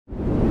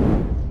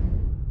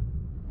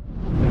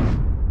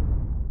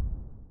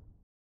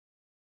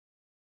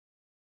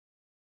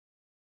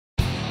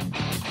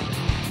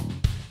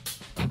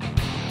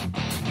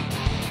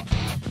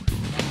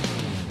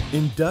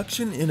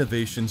Induction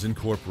Innovations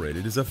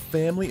Incorporated is a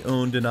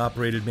family-owned and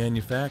operated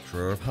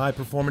manufacturer of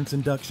high-performance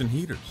induction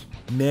heaters.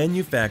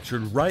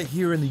 Manufactured right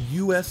here in the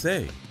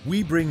USA,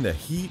 we bring the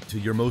heat to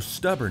your most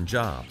stubborn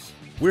jobs.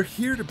 We're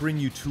here to bring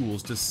you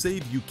tools to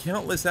save you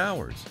countless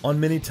hours on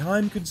many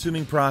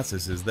time-consuming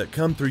processes that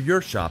come through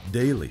your shop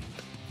daily.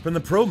 From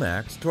the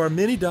Pro-Max to our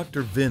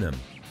Mini-Ductor Venom,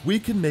 we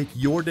can make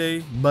your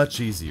day much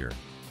easier.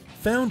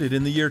 Founded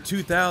in the year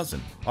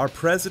 2000, our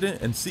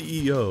president and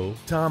CEO,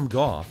 Tom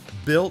Goff,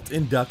 built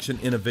Induction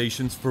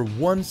Innovations for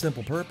one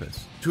simple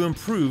purpose: to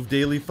improve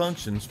daily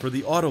functions for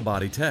the auto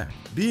body tech.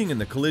 Being in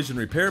the collision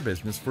repair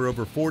business for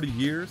over 40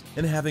 years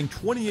and having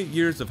 28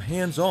 years of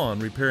hands-on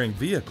repairing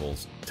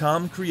vehicles,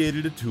 Tom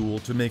created a tool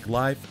to make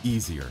life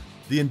easier.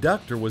 The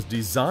Inductor was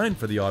designed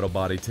for the auto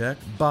body tech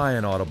by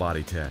an auto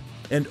body tech.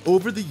 And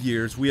over the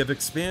years, we have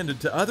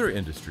expanded to other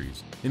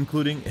industries,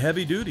 including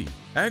heavy duty,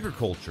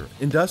 agriculture,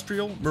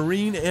 industrial,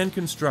 marine, and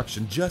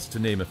construction, just to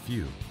name a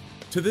few.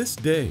 To this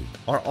day,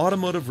 our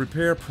automotive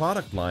repair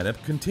product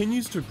lineup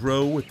continues to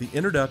grow with the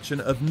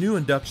introduction of new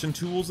induction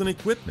tools and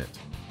equipment.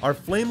 Our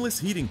flameless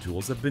heating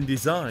tools have been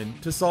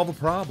designed to solve a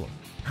problem: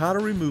 how to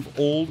remove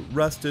old,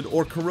 rusted,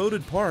 or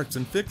corroded parts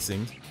and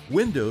fixings,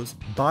 windows,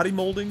 body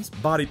moldings,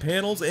 body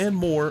panels, and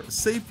more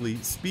safely,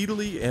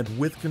 speedily, and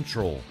with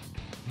control.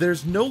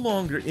 There's no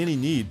longer any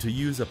need to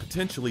use a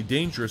potentially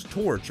dangerous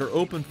torch or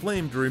open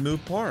flame to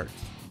remove parts.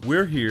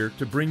 We're here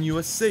to bring you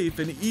a safe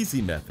and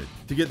easy method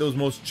to get those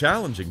most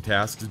challenging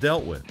tasks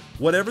dealt with.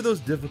 Whatever those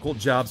difficult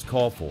jobs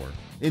call for,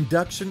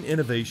 Induction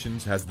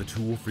Innovations has the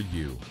tool for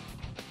you.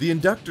 The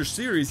Inductor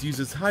Series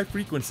uses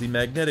high-frequency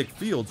magnetic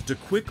fields to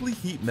quickly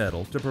heat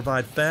metal to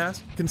provide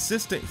fast,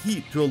 consistent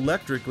heat to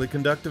electrically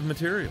conductive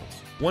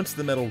materials. Once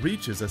the metal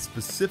reaches a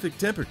specific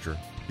temperature,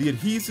 the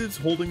adhesives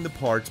holding the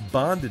parts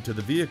bonded to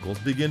the vehicles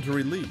begin to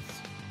release.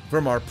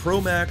 From our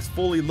Pro-Max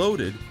fully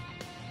loaded,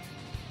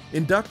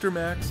 Inductor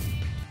Max,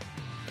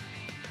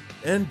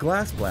 and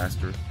Glass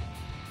Blaster,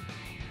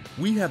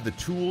 we have the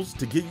tools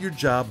to get your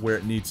job where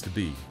it needs to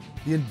be.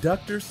 The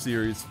Inductor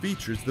Series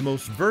features the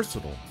most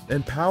versatile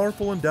and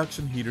powerful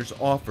induction heaters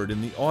offered in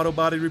the auto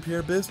body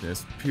repair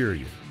business,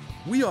 period.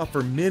 We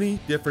offer many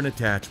different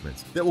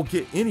attachments that will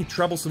get any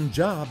troublesome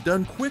job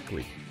done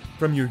quickly.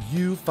 From your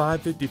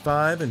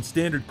U555 and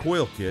standard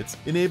coil kits,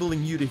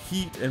 enabling you to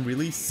heat and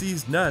release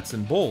seized nuts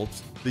and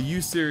bolts, the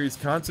U-Series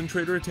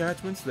concentrator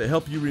attachments that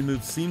help you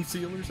remove seam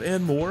sealers,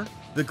 and more,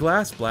 the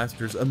Glass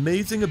Blaster's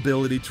amazing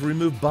ability to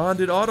remove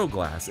bonded auto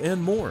glass,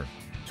 and more,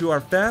 to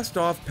our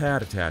fast-off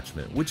pad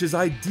attachment, which is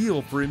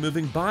ideal for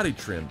removing body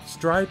trim,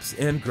 stripes,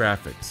 and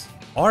graphics.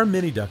 Our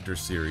Mini-Ductor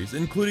series,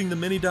 including the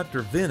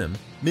Mini-Ductor Venom,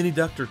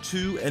 Mini-Ductor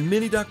 2, and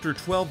Mini-Ductor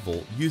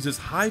 12V, uses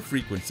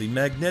high-frequency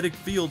magnetic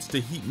fields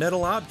to heat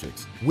metal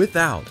objects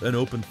without an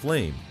open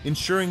flame,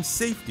 ensuring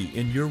safety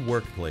in your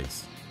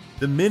workplace.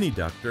 The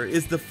Mini-Ductor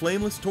is the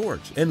flameless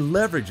torch and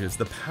leverages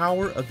the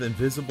power of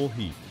invisible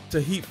heat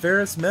to heat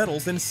ferrous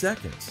metals in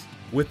seconds.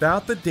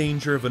 Without the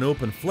danger of an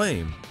open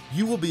flame,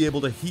 you will be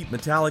able to heat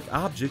metallic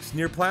objects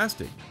near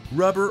plastic,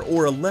 rubber,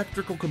 or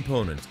electrical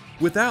components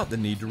without the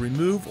need to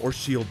remove or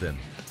shield them,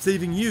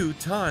 saving you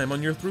time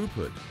on your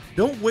throughput.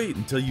 Don't wait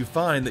until you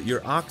find that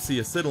your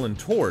oxyacetylene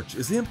torch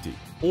is empty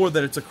or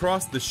that it's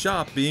across the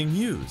shop being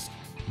used.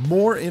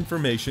 More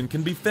information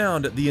can be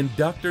found at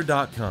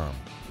theinductor.com.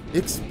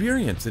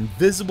 Experience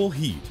invisible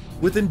heat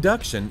with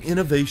Induction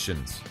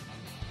Innovations.